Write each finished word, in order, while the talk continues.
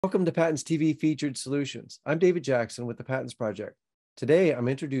Welcome to Patents TV Featured Solutions. I'm David Jackson with the Patents Project. Today, I'm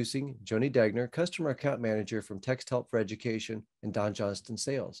introducing Joni Degner, Customer Account Manager from Texthelp for Education and Don Johnston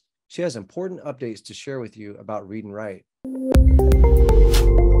Sales. She has important updates to share with you about Read and Write.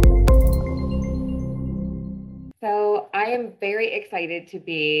 So I am very excited to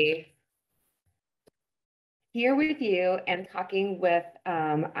be here with you and talking with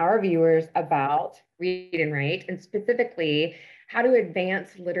our viewers about Read and Write, and specifically how to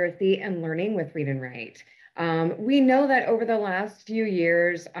advance literacy and learning with Read and Write. We know that over the last few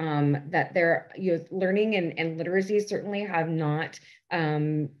years that learning and literacy certainly have not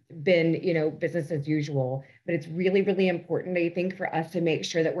been business as usual, but it's really, really important, I think, for us to make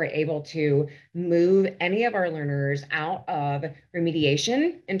sure that we're able to move any of our learners out of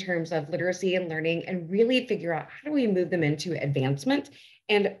remediation in terms of literacy and learning and really figure out how do we move them into advancement.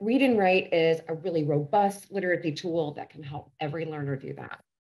 And Read and Write is a really robust literacy tool that can help every learner do that.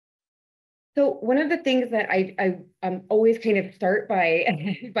 So one of the things that I always kind of start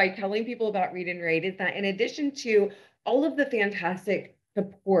by by telling people about Read and Write is that in addition to all of the fantastic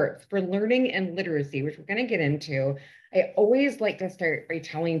supports for learning and literacy, which we're going to get into, I always like to start by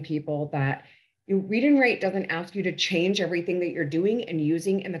telling people that Read and Write doesn't ask you to change everything that you're doing and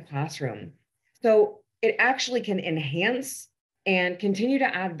using in the classroom. So it actually can enhance and continue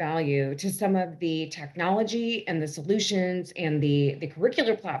to add value to some of the technology and the solutions and the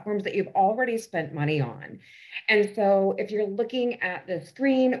curricular platforms that you've already spent money on. And so if you're looking at the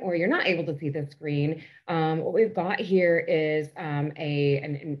screen or you're not able to see the screen, what we've got here is an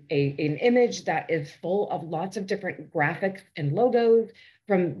image that is full of lots of different graphics and logos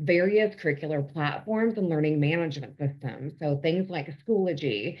from various curricular platforms and learning management systems. So things like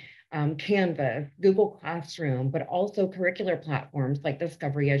Schoology, Canvas, Google Classroom, but also curricular platforms like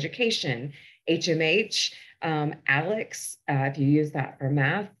Discovery Education, HMH, Alex, if you use that for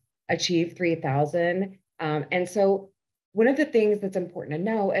math, Achieve 3000. And so one of the things that's important to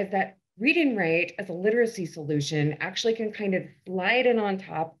know is that Read and Write as a literacy solution actually can kind of slide in on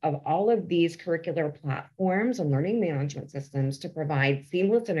top of all of these curricular platforms and learning management systems to provide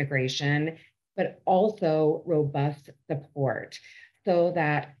seamless integration, but also robust support so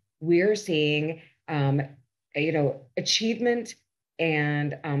that we're seeing achievement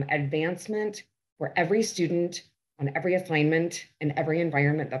and advancement for every student on every assignment and every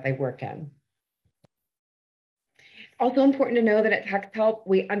environment that they work in. Also important to know that at Texthelp,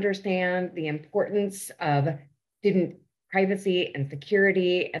 we understand the importance of student privacy and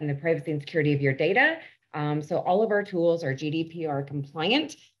security and the privacy and security of your data. So all of our tools are GDPR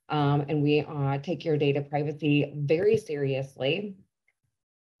compliant, and we take your data privacy very seriously.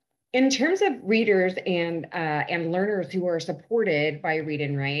 In terms of readers and learners who are supported by Read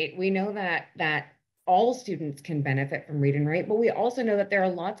and Write, we know that all students can benefit from Read and Write, but we also know that there are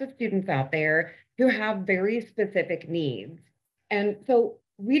lots of students out there who have very specific needs. And so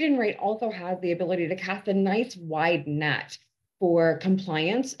Read and Write also has the ability to cast a nice wide net for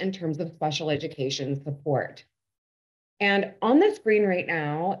compliance in terms of special education support. And on the screen right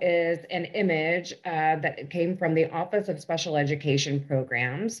now is an image that came from the Office of Special Education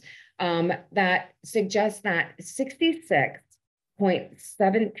Programs that suggests that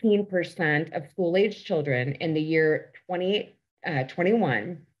 66.17% of school-age children in the year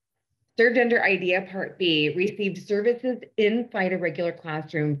 2021 served under IDEA Part B received services inside a regular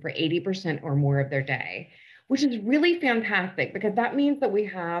classroom for 80% or more of their day, which is really fantastic because that means that we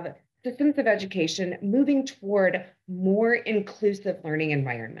have systems of education moving toward more inclusive learning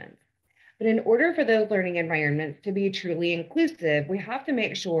environments. But in order for those learning environments to be truly inclusive, we have to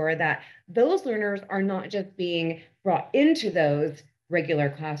make sure that those learners are not just being brought into those regular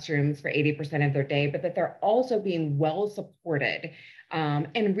classrooms for 80% of their day, but that they're also being well supported.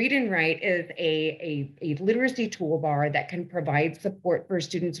 And Read and Write is a literacy toolbar that can provide support for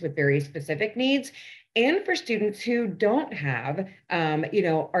students with very specific needs and for students who don't have,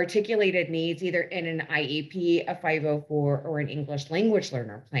 articulated needs either in an IEP, a 504, or an English language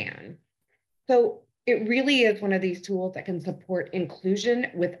learner plan. So it really is one of these tools that can support inclusion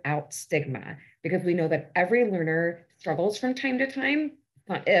without stigma, because we know that every learner struggles from time to time. It's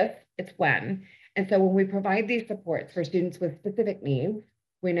not if, it's when. And so when we provide these supports for students with specific needs,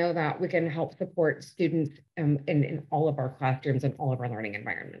 we know that we can help support students in all of our classrooms and all of our learning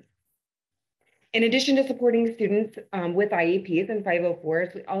environments. In addition to supporting students with IEPs and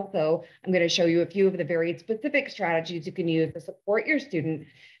 504s, we also, I'm going to show you a few of the very specific strategies you can use to support your students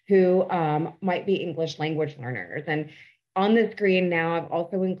who might be English language learners. And on the screen now, I've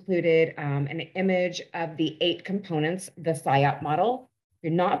also included an image of the 8 components, the SIOP model. If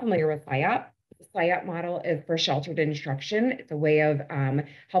you're not familiar with SIOP, The SIOP model is for sheltered instruction. It's a way of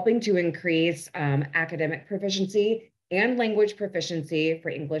helping to increase academic proficiency and language proficiency for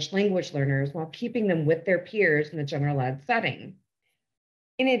English language learners while keeping them with their peers in the general ed setting.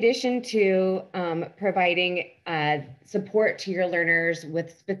 In addition to providing support to your learners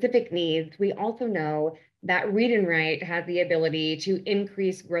with specific needs, we also know that Read and Write has the ability to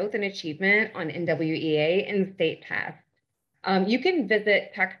increase growth and achievement on NWEA and state tests. You can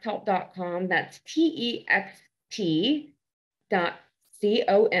visit texthelp.com, that's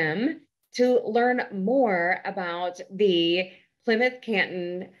TEXT.com, to learn more about the Plymouth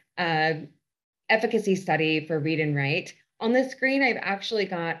Canton efficacy study for Read and Write. On the screen, I've actually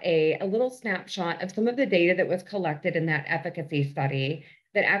got a little snapshot of some of the data that was collected in that efficacy study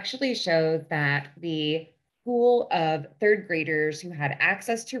that actually shows that the pool of third graders who had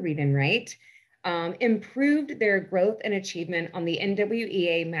access to Read and Write improved their growth and achievement on the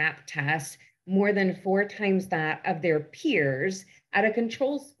NWEA MAP test more than 4 times that of their peers at a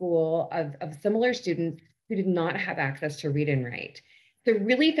control school of similar students who did not have access to Read and Write. It's a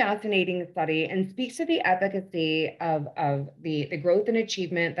really fascinating study and speaks to the efficacy of the growth and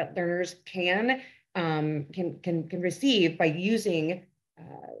achievement that learners can receive by using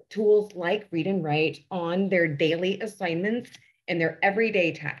tools like Read and Write on their daily assignments and their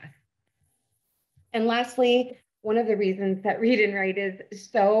everyday tasks. And lastly, one of the reasons that Read and Write is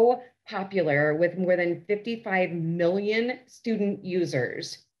so popular with more than 55 million student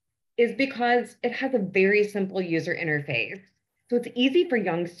users is because it has a very simple user interface. So it's easy for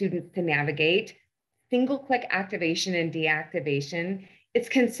young students to navigate, single-click activation and deactivation. It's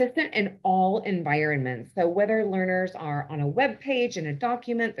consistent in all environments. So whether learners are on a web page, in a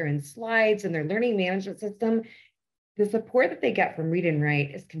document, they're in slides, in their learning management system, the support that they get from Read and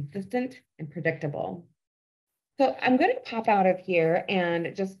Write is consistent and predictable. So I'm going to pop out of here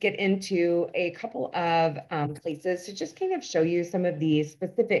and just get into a couple of places to just kind of show you some of the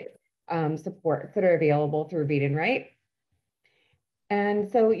specific supports that are available through Read and Write.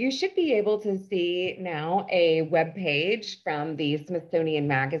 And so you should be able to see now a web page from the Smithsonian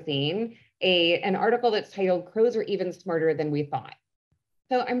Magazine, an article that's titled "Crows Are Even Smarter Than We Thought."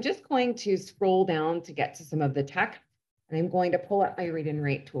 So I'm just going to scroll down to get to some of the text, and I'm going to pull up my Read and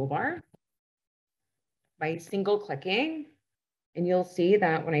Write toolbar by single clicking. And you'll see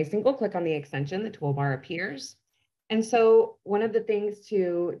that when I single click on the extension, the toolbar appears. And so one of the things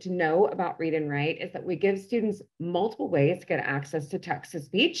to know about Read and Write is that we give students multiple ways to get access to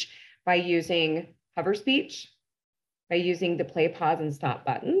text-to-speech by using hover speech, by using the play, pause, and stop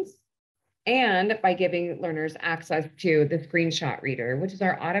buttons, and by giving learners access to the screenshot reader, which is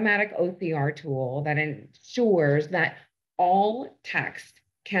our automatic OCR tool that ensures that all text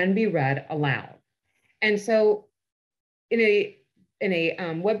can be read aloud. And so in a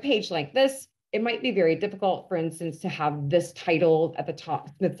web page like this, it might be very difficult, for instance, to have this title at the top,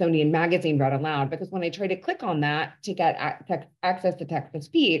 Smithsonian Magazine, read aloud, because when I try to click on that to get access to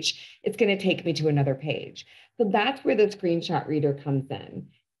text-to-speech, it's going to take me to another page. So that's where the screenshot reader comes in.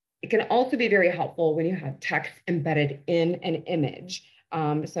 It can also be very helpful when you have text embedded in an image.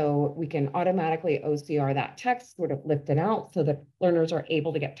 So we can automatically OCR that text, sort of lift it out so that learners are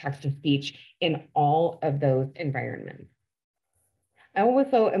able to get text-to-speech in all of those environments. I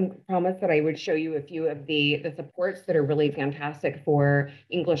also promised that I would show you a few of the supports that are really fantastic for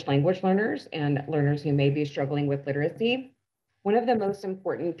English language learners and learners who may be struggling with literacy. One of the most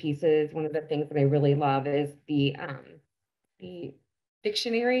important pieces, one of the things that I really love is the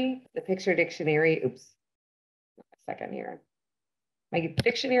dictionary, the picture dictionary. Oops, a second here. My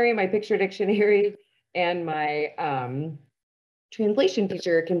dictionary, my picture dictionary, and my translation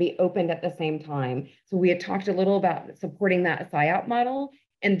feature can be opened at the same time. So we had talked a little about supporting that SIOP model,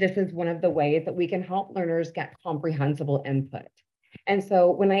 and this is one of the ways that we can help learners get comprehensible input. And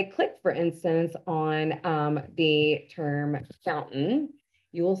so when I click, for instance, on the term fountain,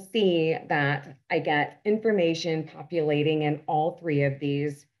 you will see that I get information populating in all 3 of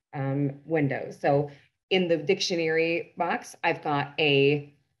these windows. So in the dictionary box, I've got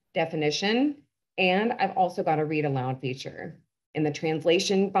a definition, and I've also got a read aloud feature. In the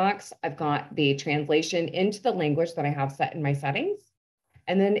translation box, I've got the translation into the language that I have set in my settings.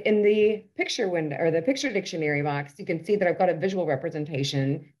 And then in the picture window, or the picture dictionary box, you can see that I've got a visual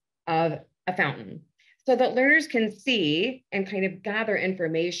representation of a fountain, so that learners can see and kind of gather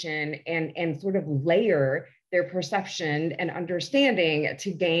information and sort of layer their perception and understanding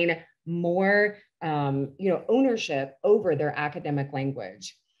to gain more ownership over their academic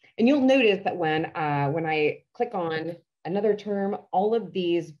language. And you'll notice that when I click on another term, all of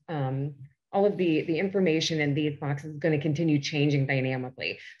these all of the information in these boxes is going to continue changing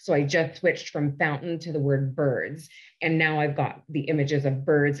dynamically. So I just switched from fountain to the word birds. And now I've got the images of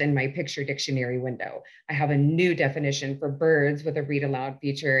birds in my picture dictionary window. I have a new definition for birds with a read aloud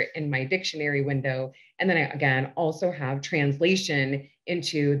feature in my dictionary window. And then I, again, also have translation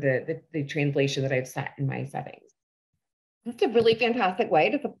into the translation that I've set in my settings. It's a really fantastic way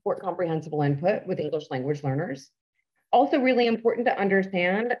to support comprehensible input with English language learners. Also really important to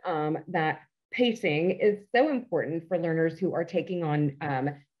understand that pacing is so important for learners who are taking on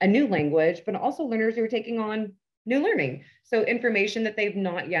a new language, but also learners who are taking on new learning. So information that they've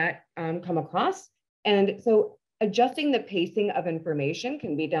not yet come across. And so adjusting the pacing of information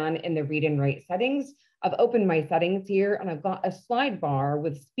can be done in the read and write settings. I've opened my settings here and I've got a slide bar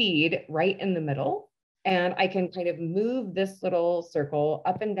with speed right in the middle. And I can kind of move this little circle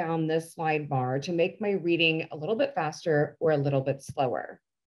up and down this slide bar to make my reading a little bit faster or a little bit slower.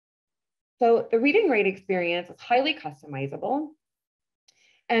 So the read and write experience is highly customizable.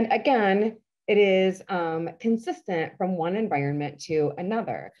 And again, it is consistent from one environment to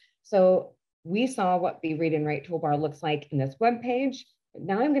another. So we saw what the read and write toolbar looks like in this web page.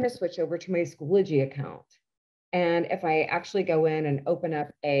 Now I'm going to switch over to my Schoology account. And if I actually go in and open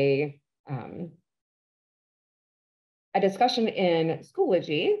up a discussion in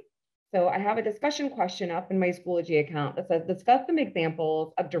Schoology. So I have a discussion question up in my Schoology account that says, discuss some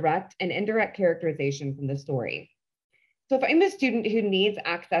examples of direct and indirect characterization from the story. So if I'm a student who needs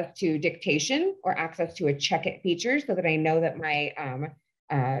access to dictation or access to a check it feature so that I know that my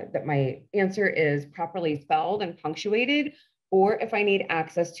answer is properly spelled and punctuated, or if I need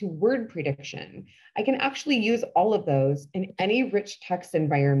access to word prediction, I can actually use all of those in any rich text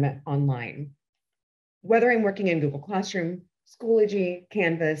environment online. Whether I'm working in Google Classroom, Schoology,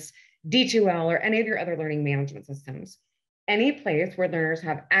 Canvas, D2L, or any of your other learning management systems, any place where learners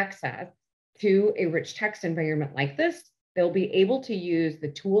have access to a rich text environment like this, they'll be able to use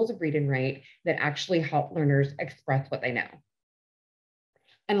the tools of read and write that actually help learners express what they know.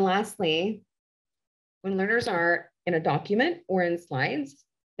 And lastly, when learners are in a document or in slides,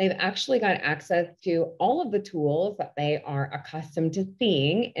 they've actually got access to all of the tools that they are accustomed to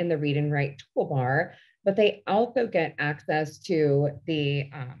seeing in the read and write toolbar, but they also get access to the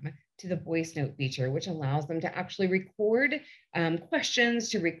voice note feature, which allows them to actually record questions,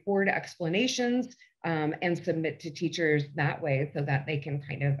 to record explanations, and submit to teachers that way so that they can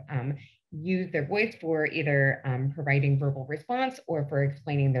kind of use their voice for either providing verbal response or for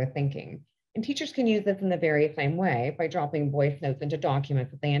explaining their thinking. And teachers can use this in the very same way by dropping voice notes into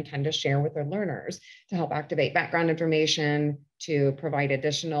documents that they intend to share with their learners to help activate background information, to provide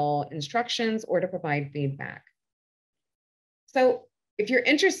additional instructions, or to provide feedback. So if you're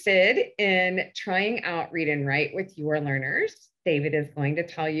interested in trying out Read and Write with your learners, David is going to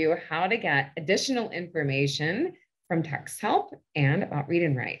tell you how to get additional information from Texthelp and about Read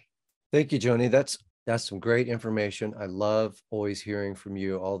and Write. Thank you, Joni. That's some great information. I love always hearing from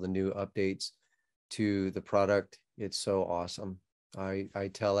you, all the new updates to the product. It's so awesome. I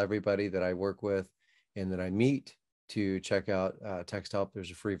tell everybody that I work with and that I meet to check out Texthelp.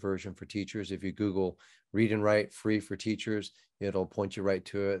 There's a free version for teachers. If you Google Read and Write free for teachers, it'll point you right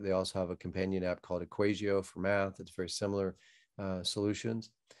to it. They also have a companion app called Equasio for math. It's very similar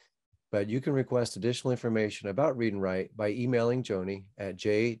solutions. But you can request additional information about Read and Write by emailing Joni at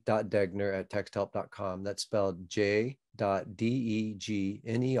j.degner@texthelp.com. That's spelled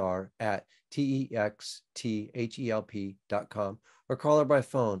j.degner@texthelp.com, or call her by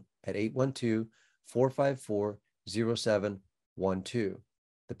phone at 812-454-0712.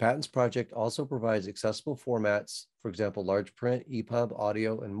 The Patents Project also provides accessible formats, for example, large print, EPUB,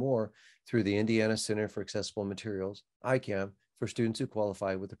 audio, and more through the Indiana Center for Accessible Materials, ICAM, for students who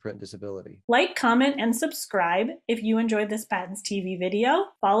qualify with a print disability. Like, comment, and subscribe if you enjoyed this Patents TV video.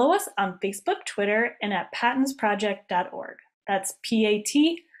 Follow us on Facebook, Twitter, and at patentsproject.org. That's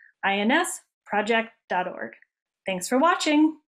PATINS project.org. Thanks for watching.